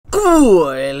Ooh,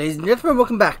 ladies and gentlemen,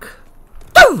 welcome back.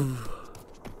 Ooh.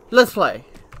 Let's play.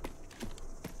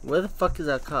 Where the fuck is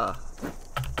our car?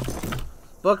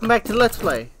 Welcome back to Let's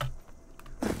Play.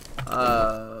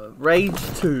 Rage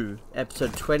 2,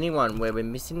 episode 21, where we're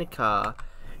missing the car.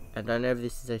 I don't know if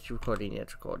this is actually recording. Yeah,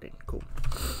 it's recording. Cool.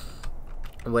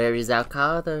 Where is our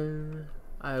car though?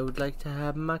 I would like to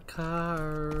have my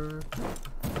car.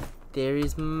 There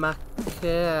is my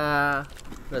car.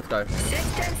 Let's go.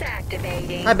 Systems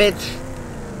activating. Hi, bitch.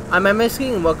 I'm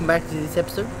MSking and welcome back to this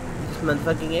episode of this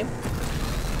motherfucking game.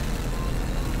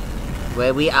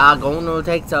 Where we are going to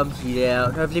take some shit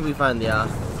out. Hopefully we find the Ark.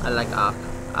 I like Ark.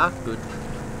 Ark, good.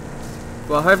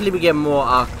 Well, hopefully we get more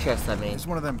Ark chests, I mean. It's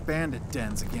one of them bandit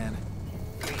dens again.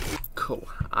 Cool.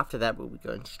 After that, we'll be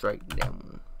going straight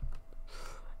down.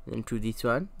 Then to this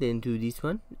one, then to this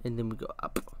one, and then we go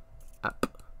up.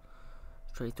 Up.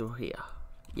 Straight through here.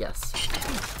 Yes.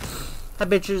 Hi,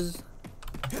 bitches.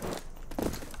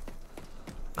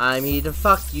 I'm here to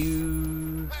fuck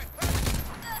you.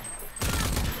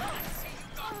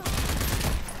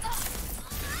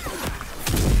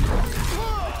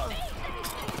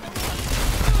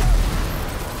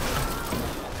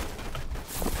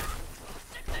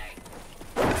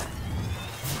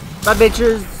 Bye,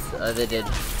 bitches. Oh, they did.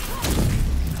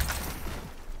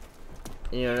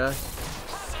 You know,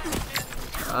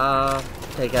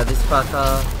 take out this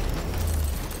fucker.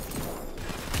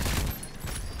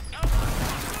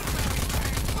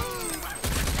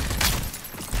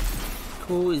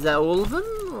 Cool. Is that all of them,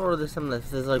 or there's some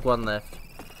left? There's like one left.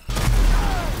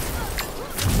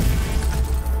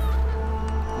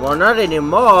 Well, not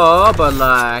anymore, but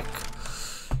like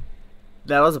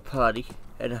that was a party.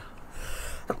 And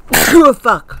oh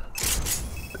fuck!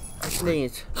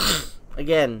 Sneeze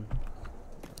again.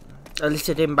 At least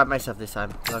I didn't bite myself this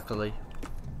time, luckily.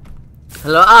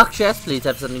 Hello, Ark chest. Please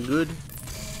have something good.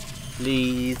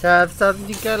 Please have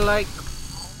something I like.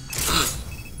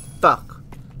 Fuck.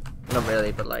 Not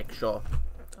really, but like, sure.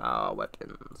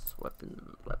 Weapons,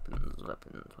 weapons, weapons,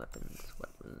 weapons, weapons,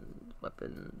 weapons,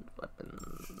 weapons,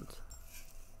 weapons.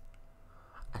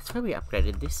 I swear we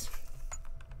upgraded this.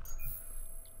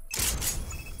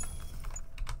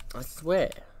 I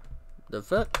swear. The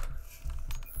fuck?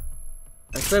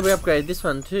 I swear we upgraded this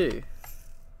one too.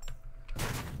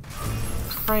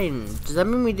 Train. Does that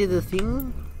mean we did the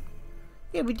thing?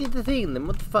 Yeah, we did the thing. Then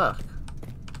what the fuck?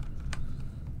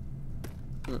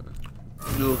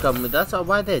 You'll come with us? Oh,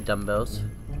 why are there dumbbells?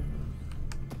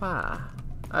 Wow.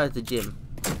 Oh, it's a gym.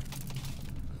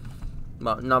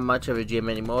 Well, not much of a gym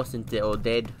anymore since they're all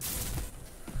dead.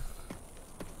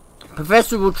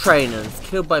 Professional trainers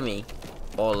killed by me.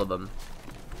 All of them.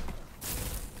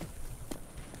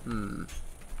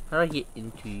 How do I get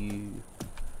into you?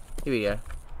 Here we go.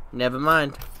 Never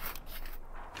mind.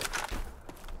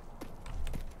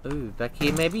 Ooh, back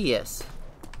here maybe? Yes.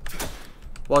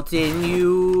 What's in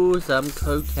you? Some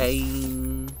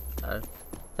cocaine. Oh.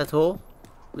 That's all?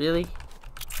 Really?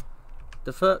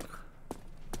 The fuck?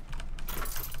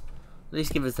 At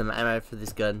least give us some ammo for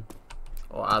this gun.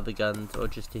 Or other guns, or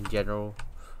just in general.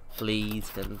 Please,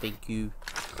 and thank you.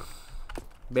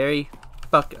 Very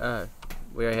fuck. Oh.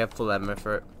 We already have full ammo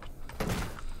for it.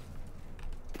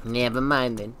 Never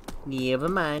mind then. Never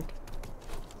mind.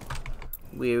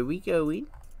 Where are we going?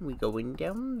 We're going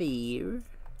down there.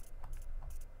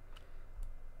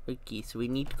 Okay, so we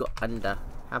need to go under.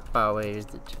 How far away is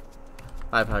it?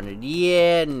 500.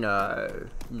 Yeah, no.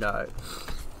 No.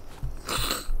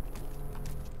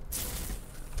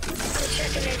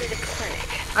 Checking into the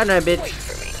clinic. I know, bitch. Wait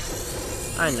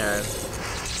for me. I know.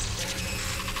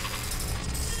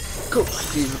 Cool.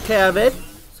 She's recovered.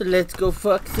 So let's go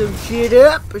fuck some shit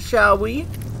up, shall we?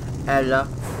 Ella,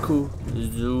 cool,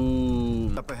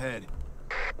 zoom. Up ahead.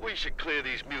 We should clear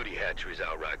these muty hatcheries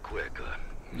out right quick.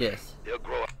 Yes, They'll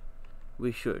grow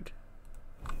we should.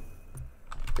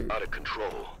 out of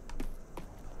control.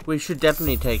 We should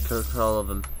definitely take control of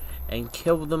them and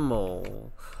kill them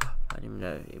all. I don't even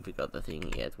know if we got the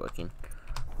thing. Yeah, it's working.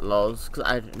 Lols, because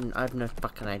I have no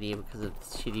fucking idea because of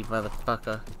this shitty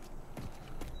motherfucker.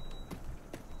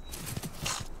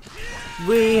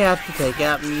 We have to take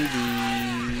out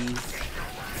muties.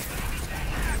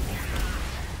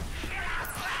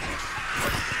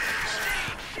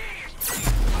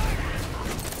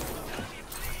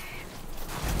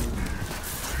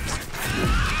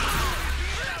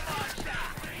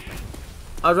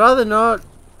 I'd rather not.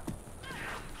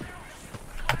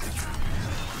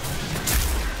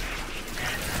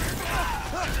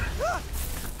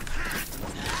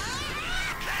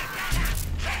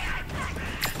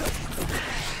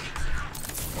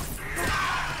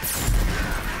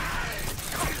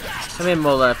 How many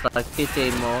more left? Like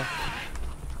 15 more.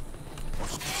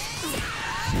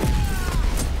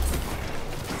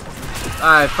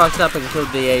 I fucked up and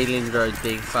killed the alien drone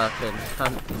thing. Fucking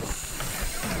cunt.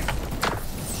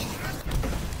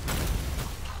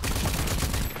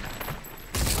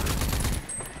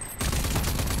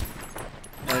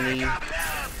 Only.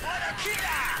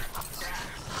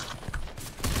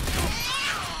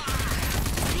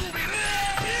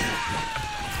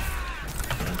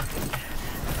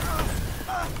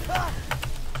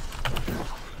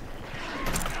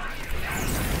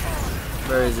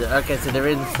 Where is it? Okay, so they're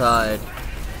inside.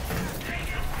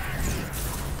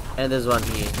 And there's one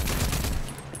here.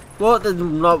 Well, there's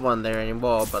not one there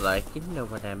anymore, but like, you know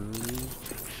what I mean.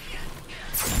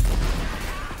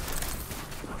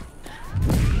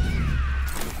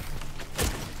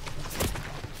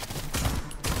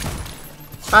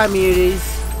 Hi, muties.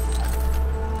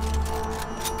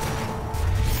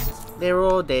 They're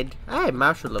all dead. Hey,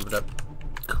 Marshall leveled up.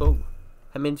 Cool.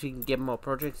 That means we can get more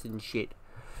projects and shit.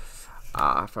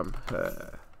 From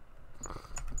her.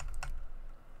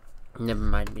 Never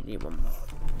mind, we need one more.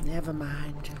 Never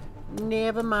mind.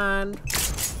 Never mind.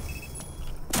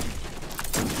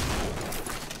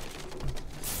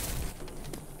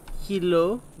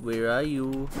 Hello, where are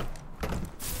you?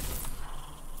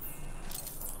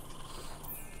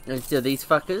 And so these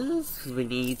fuckers, 'cause we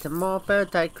need some more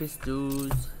Ferrotite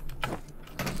crystals.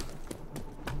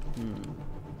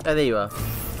 Oh, there you are.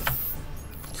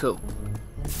 Cool.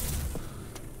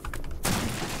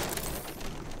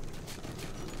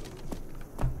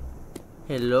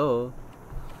 Hello.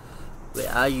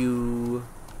 Where are you?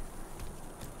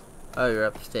 Oh, you're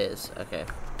upstairs. Okay.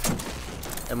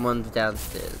 And one's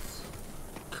downstairs.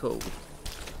 Cool.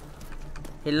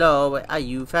 Hello, where are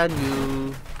you? Found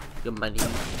you. Good money.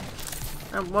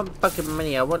 I don't want fucking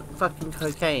money. I want fucking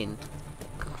cocaine.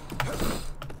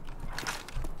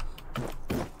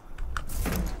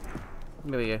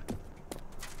 There we go.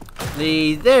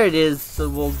 There it is. So,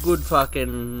 well, good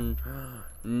fucking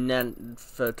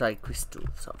ferrotite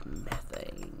crystals of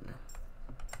methane.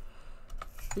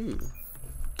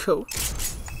 Cool.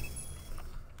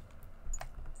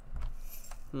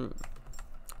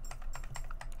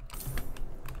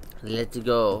 Let's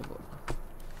go.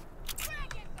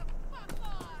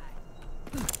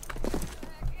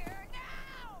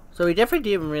 So we definitely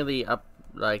didn't really up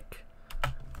like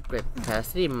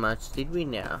capacity much, did we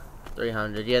now?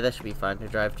 300. Yeah, that should be fine to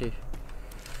drive to.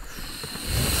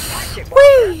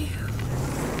 Whee!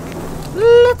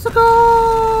 Let's go!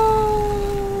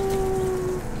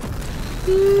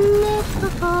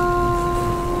 Let's go!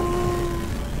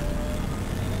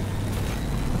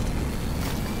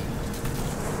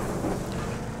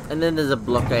 And then there's a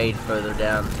blockade further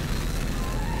down.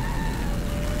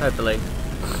 Hopefully.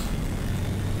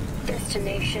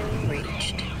 Destination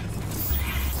reached.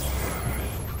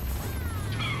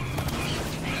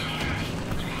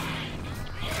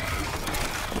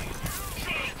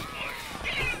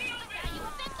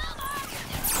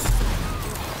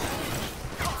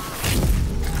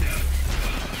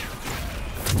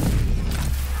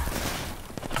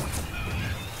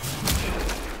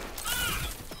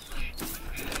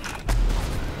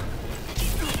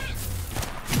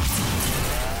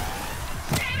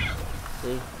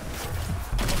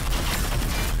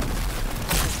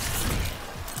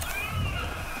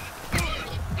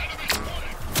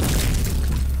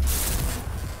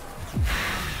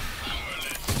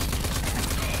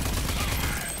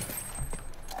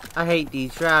 I hate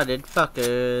these shrouded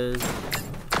fuckers.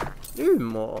 Ooh,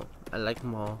 more. I like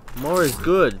more. More is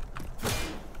good.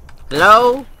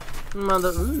 Hello? Mother.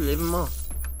 Ooh, even more.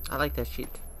 I like that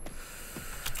shit.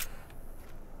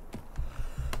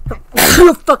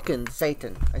 Fucking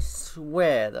Satan. I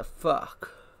swear the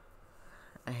fuck.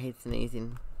 I hate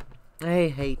sneezing. I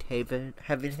hate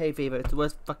having hay fever. It's the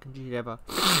worst fucking shit ever.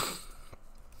 I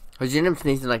was I'm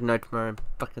sneezing like no tomorrow in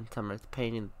fucking summer. It's a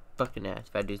pain in the fucking ass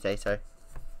if I do say so.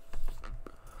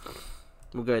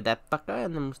 We'll go that fucker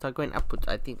and then we'll start going upwards.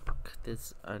 I think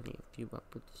there's only a few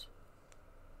upwards.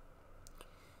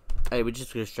 Hey, we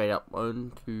just go straight up.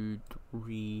 1, 2,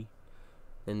 3.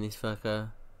 Then this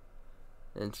fucker.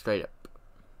 Then straight up.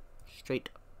 Straight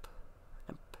up.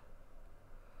 Up.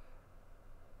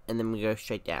 And then we go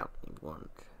straight down if we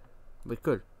want. We're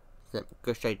good. So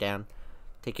go straight down.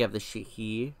 Take care of the shit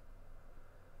here.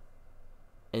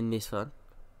 And this one.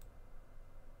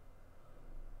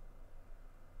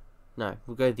 No,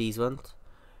 we'll go these ones,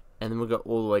 and then we'll go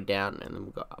all the way down, and then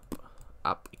we'll go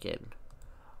up again,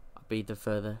 up either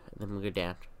further, and then we'll go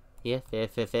down. Yeah, fair.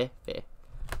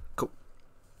 Cool.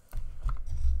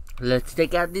 Let's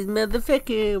take out this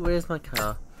motherfucker. Where's my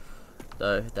car?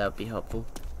 though. That would be helpful.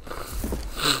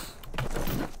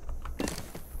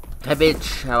 Hey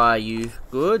bitch, how are you?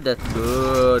 Good? That's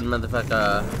good,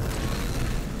 motherfucker.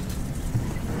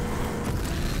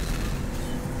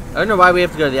 I don't know why we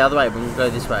have to go the other way when we go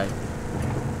this way.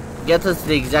 Gets us to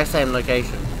the exact same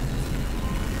location.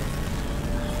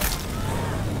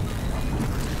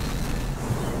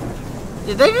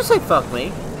 Did they just say fuck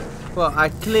me? Well, I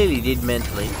clearly did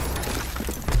mentally.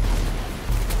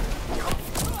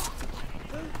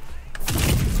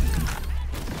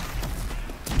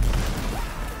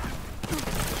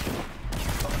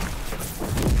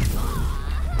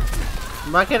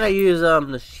 Why can't I use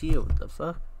the shield? The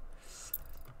fuck?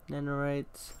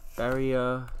 Nanorites,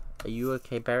 barrier. Are you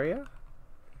okay, barrier?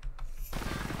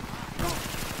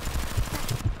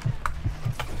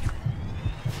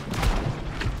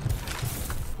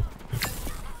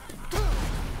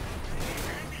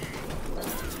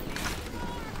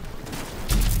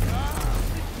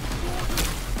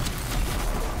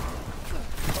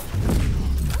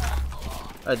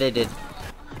 Oh, they did.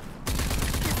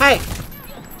 Hey!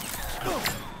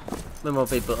 More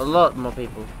people, a lot more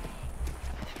people.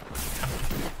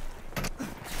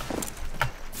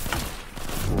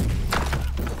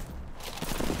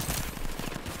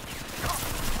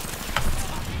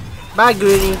 Bye,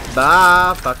 Greenie.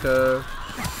 Bye, fucker.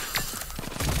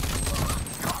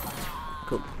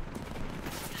 Cool.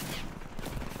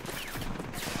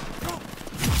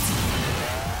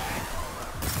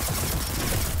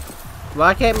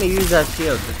 Why can't we use that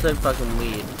shield? It's so fucking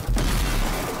weird.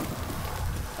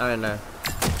 I don't know.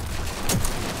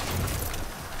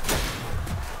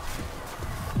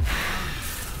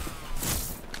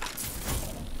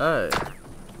 Oh.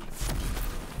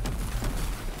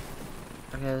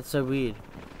 Okay, that's so weird.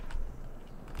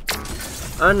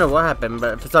 I don't know what happened,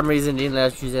 but for some reason it didn't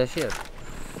let us use our shield.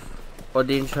 Or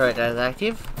didn't show it as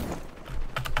active.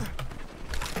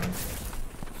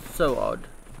 So odd.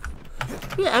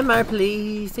 Yeah, ammo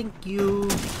please, thank you.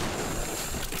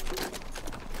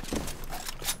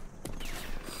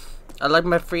 I like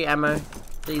my free ammo,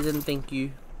 please and thank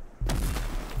you.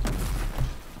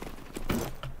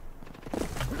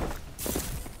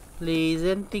 Please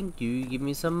and thank you, give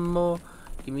me some more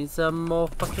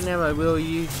fucking ammo, will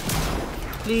you?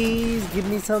 Please give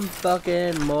me some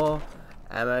fucking more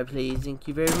ammo, please. Thank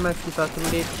you very much, you fucking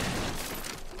bitch.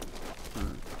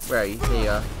 Where are you? There you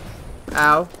are.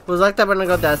 Ow. It was like that when I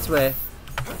got that, I swear.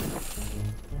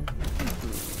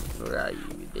 Where are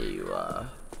you? There you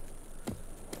are.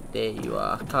 There you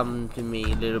are. Come to me,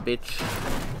 little bitch.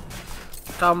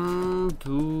 Come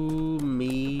to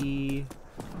me.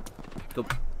 Go.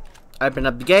 Open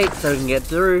up the gate so we can get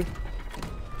through.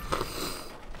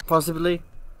 Possibly.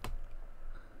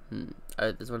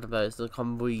 Oh, there's one of those little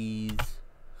convoys.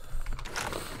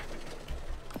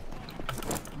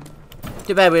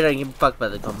 Too bad we don't give a fuck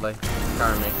about the convoy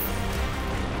currently.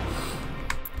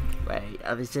 Wait,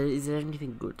 is there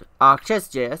anything good? Arc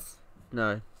chest, yes.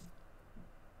 No.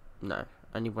 No.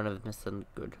 Only one of them is something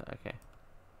good. Okay.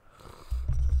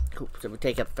 Cool. So we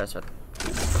take out the first one.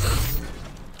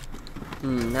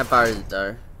 How far is it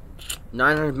though?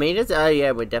 900 meters? Oh yeah,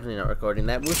 we're definitely not recording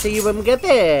that. We'll see you when we get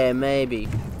there, maybe.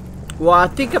 Well, I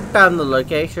think I found the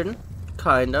location.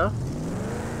 Kinda.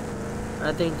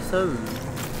 I think so.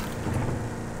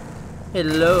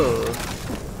 Hello.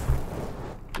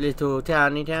 Little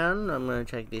towny town. I'm gonna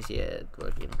check this. Yeah, it's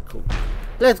working. Cool.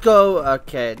 Let's go.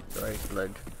 Okay, sorry,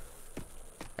 load.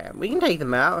 We can take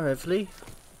them out, hopefully.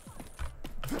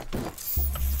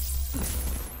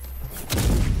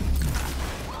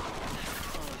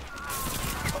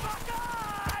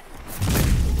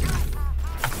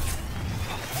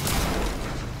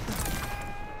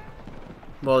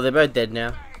 Well, they're both dead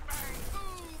now.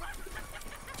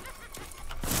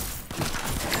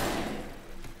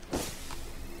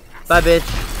 Bye, bitch.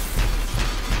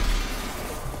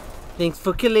 Thanks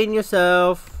for killing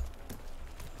yourself.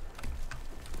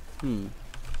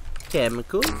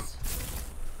 Chemicals.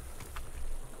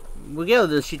 We'll get all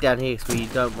this shit down here because we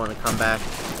don't want to come back.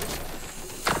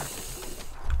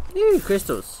 Ooh,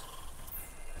 crystals.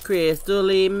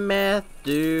 Crystally meth,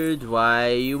 dude.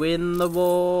 Why are you in the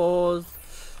wars?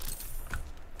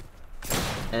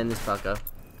 And this fucker.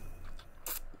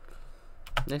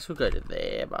 Next we'll go to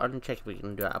there, but I don't check if we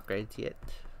can do our upgrades yet.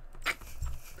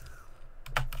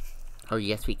 Oh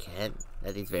yes we can.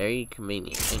 That is very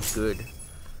convenient and good.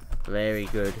 Very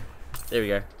good. There we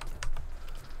go.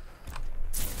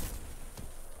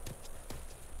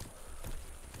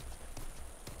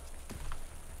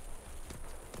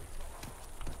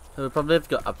 So we'll probably have to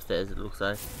go upstairs, it looks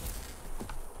like.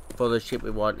 For the shit we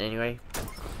want anyway.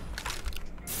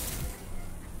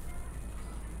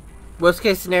 Worst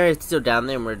case scenario, it's still down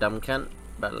there and we're a dumb cunt.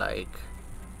 But like,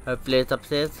 hopefully it's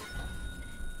upstairs.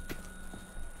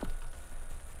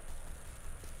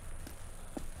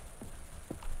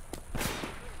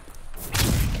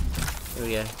 Here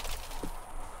we go.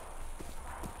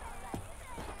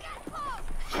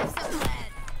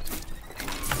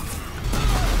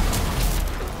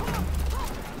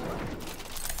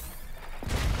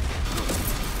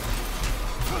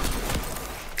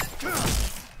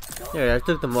 There, I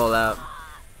took them all out.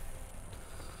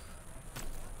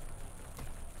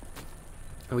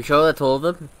 Are we sure that's all of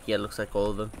them? Yeah, looks like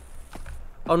all of them.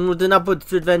 Onward and upwards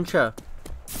to adventure.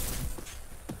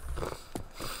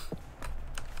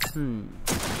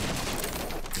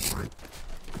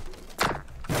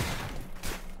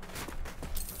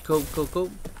 Cool, cool,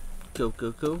 cool. Cool,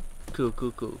 cool, cool. Cool,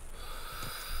 cool, cool.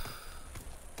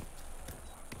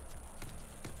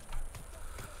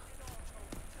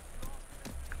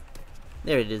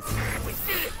 There it is. We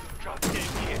did it! Drop dead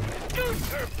kid. You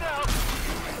turf now!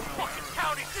 Fucking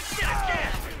county, just get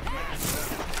again!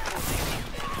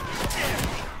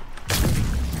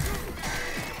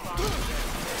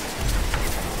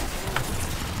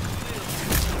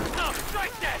 No,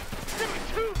 strike that! Give me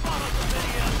 2 bottles of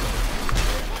video!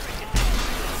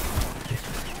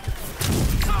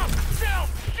 Top shelf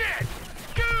shit!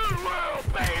 Good world,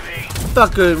 baby!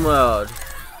 Fucking world.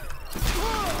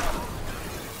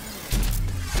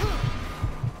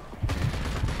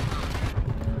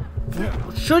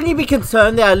 Shouldn't you be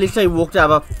concerned that I literally walked out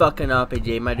of a fucking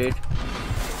RPG, my dude?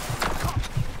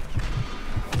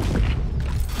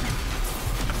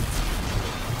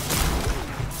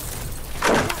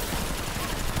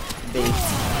 Beast.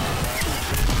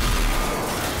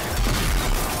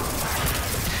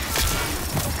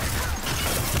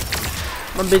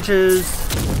 Come on, bitches.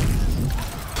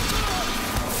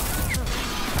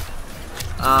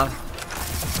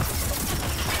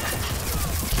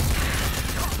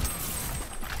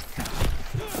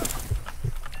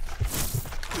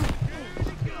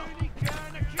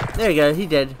 There you go, he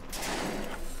did.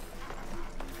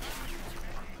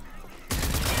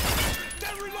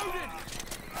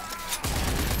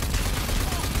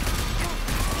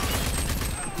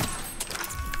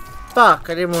 Fuck,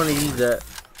 I didn't want to use it.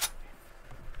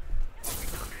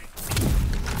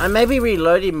 I may be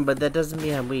reloading, but that doesn't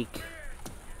mean I'm weak.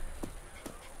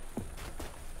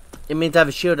 It means I have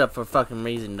a shield up for a fucking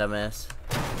reason, dumbass.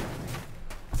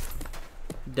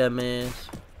 Dumbass.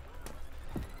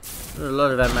 There's a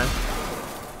lot of ammo.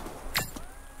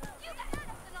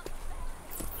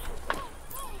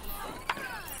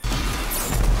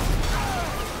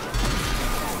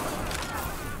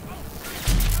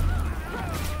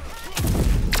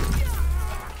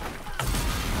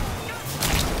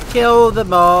 Kill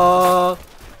them all.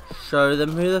 Show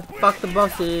them who the fuck the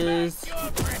boss is.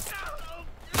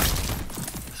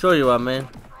 Sure you are, man.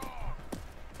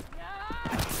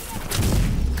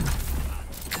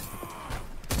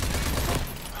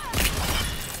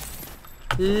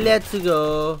 Let's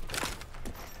go.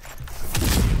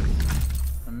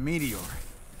 A meteor.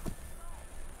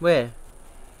 Where?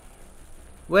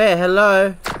 Where?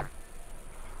 Hello?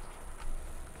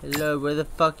 Hello, where the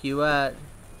fuck you at?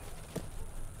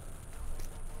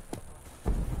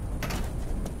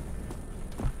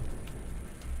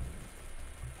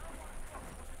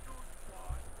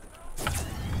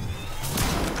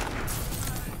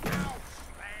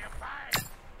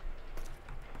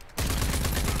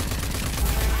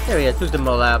 There we go, took them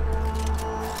all out.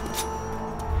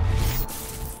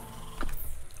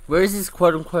 Where is this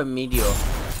quote-unquote meteor?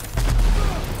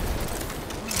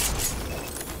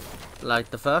 Like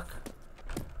the fuck?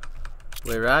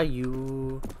 Where are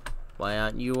you? Why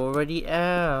aren't you already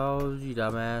out, you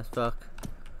dumbass fuck?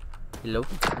 Hello?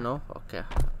 No? Okay.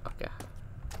 Okay.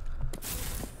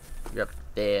 Yep,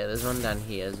 there. There's one down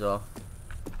here as well.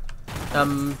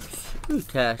 Ooh,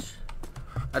 cash.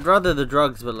 I'd rather the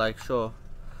drugs, but like, sure.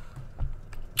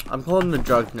 I'm calling the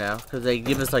drugs now, because they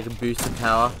give us like a boost in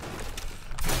power.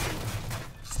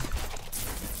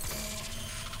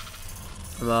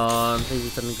 Come on, please be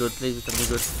something good, please be something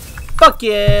good. Fuck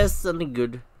yes, something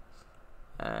good.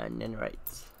 And then right.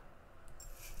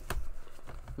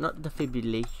 Not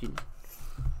defibrillation.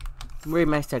 Where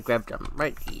must I grab them?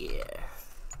 Right here.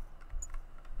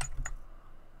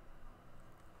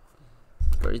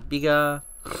 Grows bigger.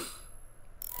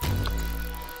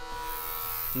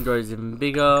 Grows even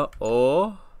bigger,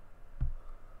 or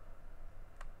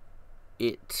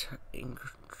it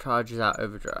charges out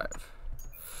overdrive.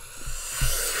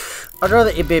 I'd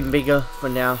rather it be bigger for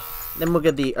now. Then we'll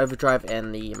get the overdrive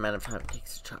and the amount of time it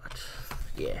takes to charge.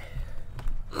 Yeah.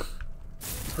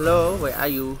 Hello, where are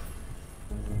you?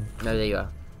 No, there you are.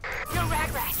 Yo,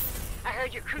 Ragrat. I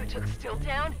heard your crew took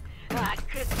Stilltown.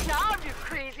 Good job, you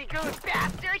crazy ghost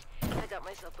bastard. I got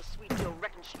myself a sweet Joe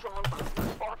wrecking strongbox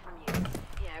not far from you.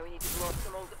 Yeah, we need to blow up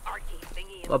some old arcade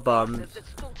thingy. What bombs? That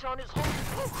Stilltown is home to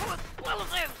cuckoo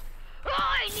explosives. Oh,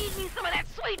 I need me some of that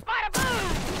sweet bada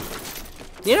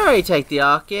boom. You already take the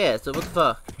Ark, yeah, so what the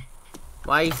fuck?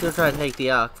 Why are you still trying to take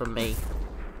the Ark from me?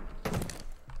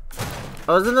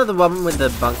 Oh, wasn't there the one with the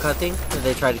bunker thing that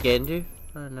they tried to get into?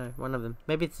 I don't know, one of them.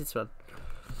 Maybe it's this one.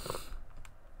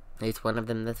 It's one of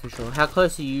them, that's for sure. How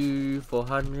close are you?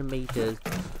 400 meters.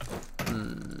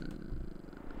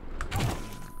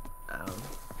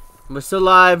 We're still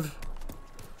alive.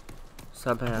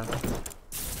 Somehow.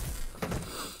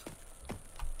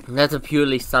 That's a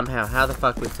purely somehow. How the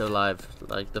fuck we're still alive?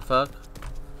 Like the fuck?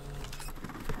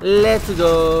 Let's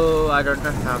go. I don't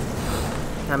know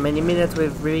how many minutes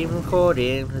we've been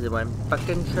recording because it won't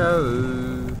fucking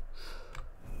show.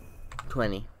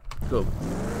 20. Cool.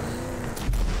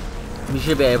 We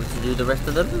should be able to do the rest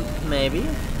of them, maybe.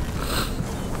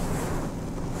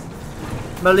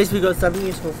 But at least we got some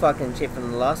useful fucking shit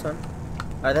from the last one.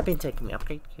 Oh, they've been taking me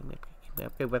upgrade. Can we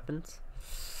upgrade weapons?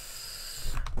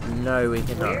 No, we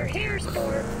cannot. We're here,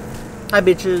 Sport. Hi,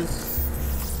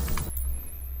 bitches.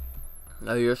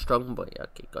 Oh, you're a strong boy.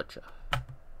 Okay, gotcha.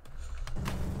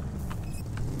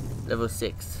 Level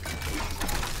 6.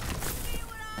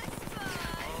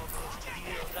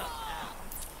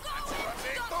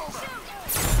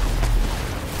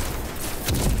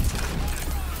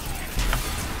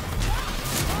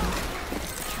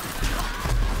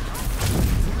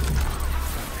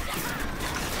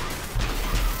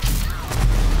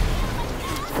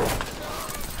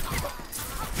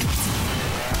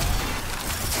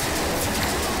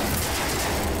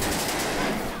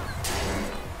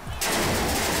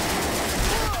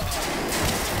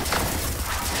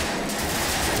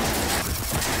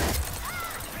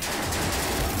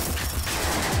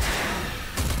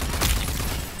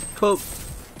 Cool.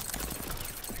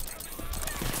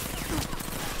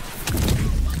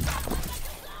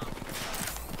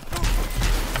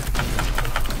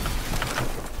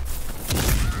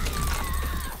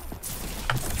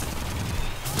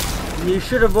 You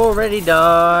should have already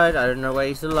died. I don't know why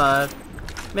he's alive.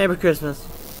 Merry Christmas.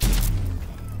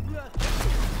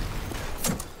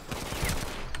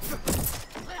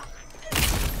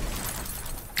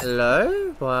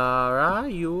 Hello? Where are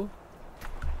you?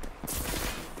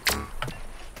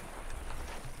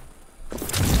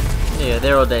 Yeah,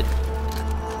 they're all dead.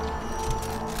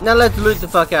 Now let's loot the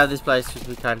fuck out of this place because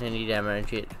we can't hit any ammo and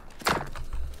shit.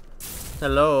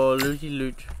 Hello, looty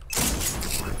loot.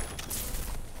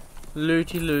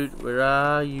 Looty loot, where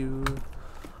are you?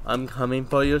 I'm coming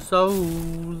for your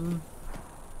soul.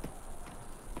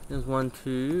 There's 1,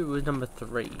 2. Where's number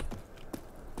 3?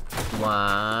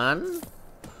 1,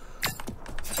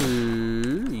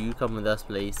 2. You come with us,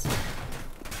 please.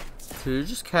 2.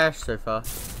 Just cash so far.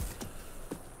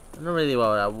 Not really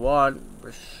what I want,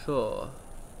 for sure.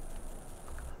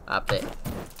 Up there.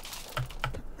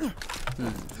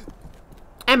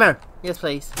 Ammo! Yes,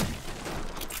 please.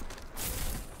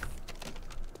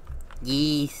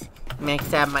 Yes.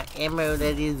 Max out my ammo,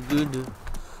 that is good.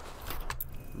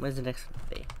 Where's the next one?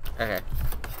 There. Okay.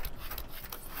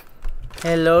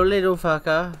 Hello, little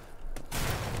fucker.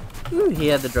 Ooh, he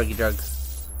had the druggy drugs.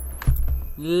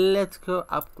 Let's go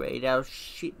upgrade our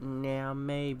shit now,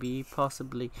 maybe,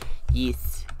 possibly.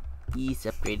 Yes. Yes,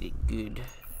 upgraded. Good.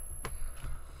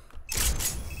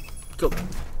 Go.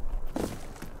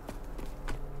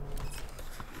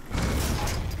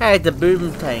 Hey, the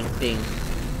boom tank thing.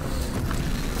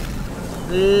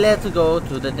 Let's go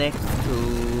to the next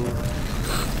two.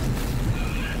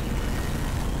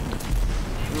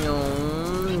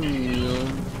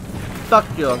 Fuck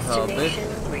your helmet.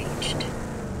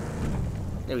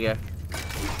 There we go.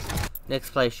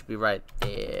 Next place should be right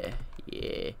there.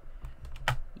 Yeah.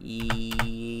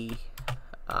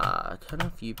 Turn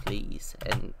off you, please,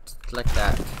 and select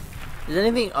that. Is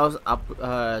anything else up?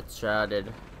 It's shrouded.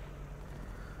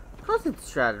 Of course it's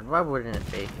shrouded. Why wouldn't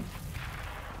it be?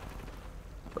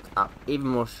 What's up? Even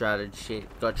more shrouded shit.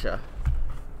 Gotcha.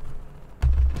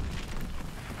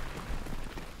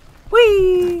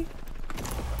 Whee!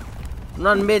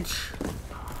 Run, bitch.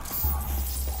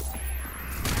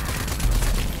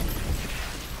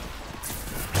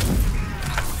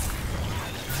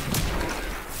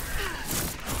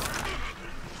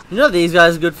 You know what these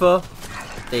guys are good for?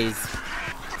 These.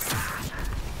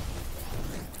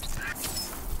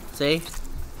 See?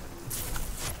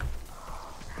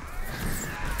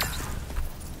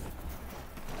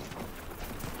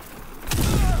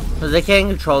 Because they can't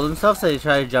control themselves, so they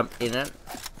try to jump in it.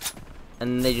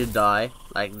 and they just die.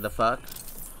 Like the fuck?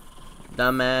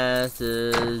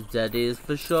 Dumbasses, that is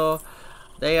for sure.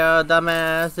 They are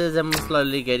dumbasses, and we're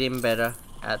slowly getting better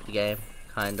at the game.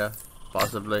 Kinda.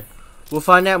 Possibly. We'll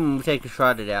find out when we take a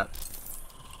shot at it out.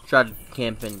 Shot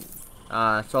camping.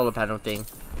 Solar panel thing.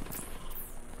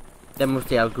 Then we'll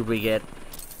see how good we get.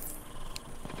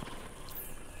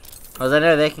 Cause I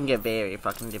know they can get very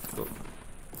fucking difficult.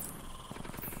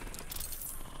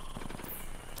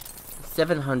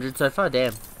 700 so far,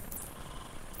 damn.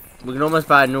 We can almost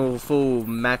buy a new full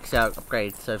max out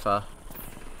upgrade so far.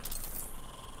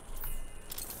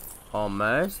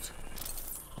 Almost.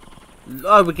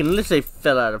 Oh, we can literally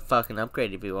fill out a fucking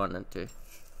upgrade if we wanted to.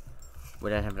 We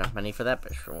don't have enough money for that,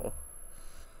 but sure.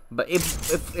 But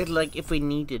if we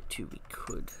needed to, we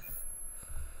could.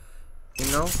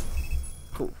 You know?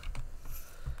 Cool.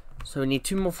 So we need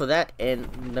 2 more for that, and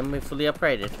then we're fully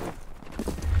upgraded.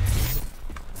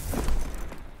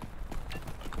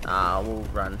 We'll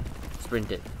run.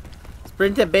 Sprint it.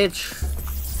 Sprint it, bitch!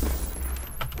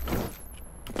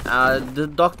 The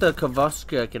Dr.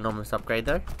 Kavoska can almost upgrade,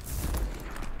 though.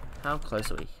 How close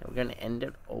are we? Are we gonna end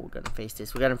it, or we're gonna face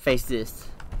this? We're gonna face this.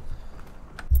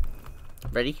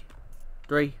 Ready?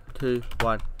 3, 2,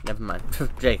 1. Never mind.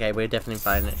 JK, we're definitely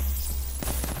fighting it.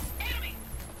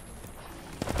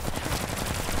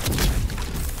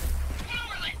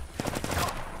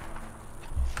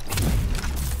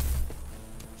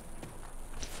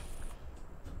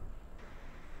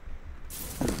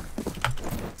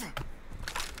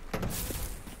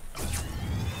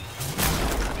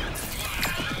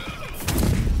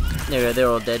 There we go, they're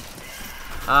all dead.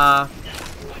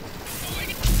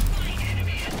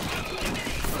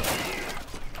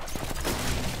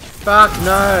 Fuck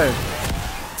no!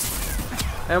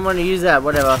 I don't want to use that,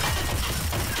 whatever.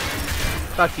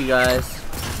 Fuck you guys.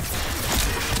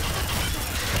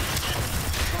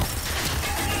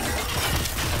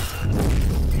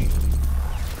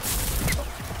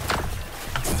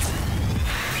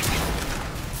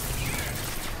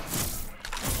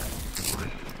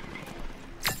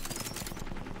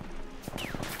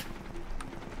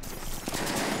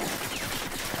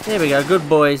 There we go, good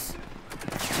boys.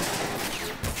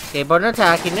 Keep on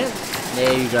attacking it.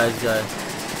 There you guys go.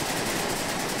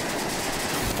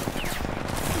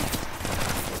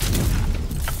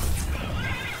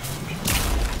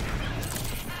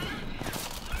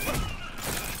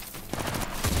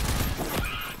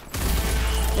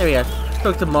 There we go.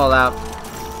 Took them all out.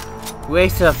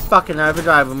 Wasted a fucking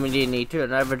overdrive when we didn't need to.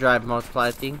 An overdrive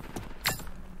multiplier thing.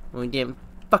 When we didn't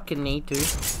fucking need to.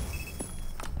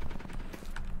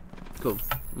 Cool.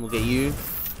 We'll get you.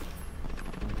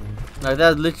 Like,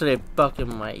 that's literally a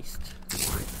fucking waste.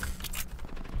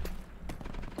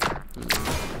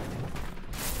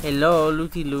 Hello,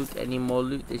 looty loot. Any more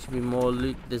loot? There should be more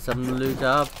loot. There's some loot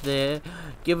up there.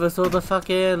 Give us all the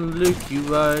fucking loot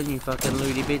you own, you fucking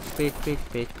looty bitch, bitch, bitch,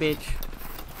 bitch, bitch.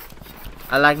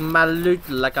 I like my loot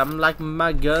like I'm like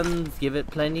my guns. Give it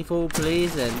plentiful,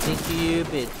 please, and thank you,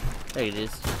 bitch. There it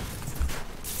is.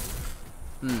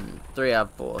 3 out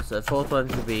of 4. So the 4th one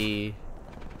should be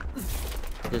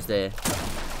just there.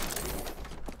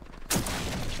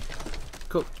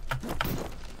 Cool.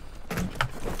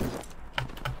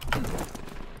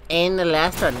 And the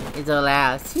last one is the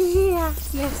last. Yeah,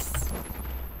 yes.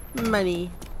 Money.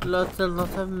 Lots and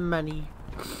lots of money.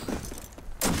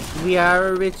 We are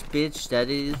a rich bitch, that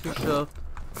is for sure.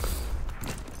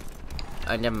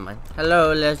 Oh, never mind.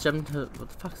 Hello, let's jump to... What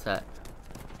the fuck's that?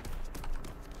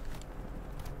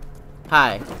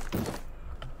 Hi.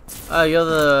 Oh, you're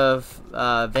the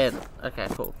vent. Okay,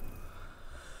 cool.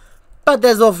 But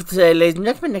that's all for today, ladies and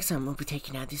gentlemen. Next time we'll be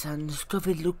taking out this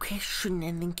undiscovered location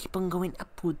and then keep on going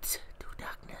upwards to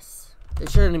darkness. There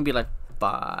should only be like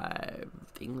 5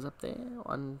 things up there.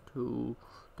 1, 2,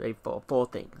 3, 4. 4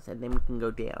 things. And then we can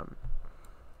go down.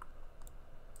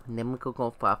 And then we can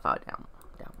go far down.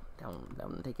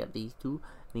 Down. Take out these 2.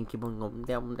 Then keep on going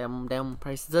down.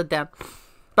 Prices are down.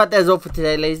 But that's all for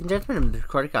today, ladies and gentlemen. I'm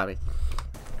Korakami.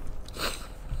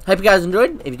 Hope you guys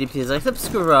enjoyed. If you did, please like,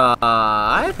 subscribe.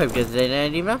 Hope you guys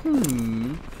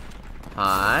enjoyed.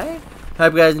 Hi.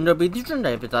 Hope you guys enjoyed being different.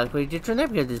 I hope you like being different. I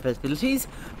hope you guys did best abilities.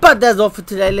 But that's all for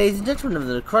today, ladies and gentlemen. I'm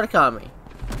the Korakami.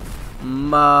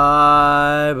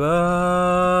 Bye.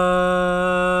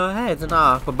 Hey, it's an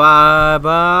arc.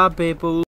 Bye, people.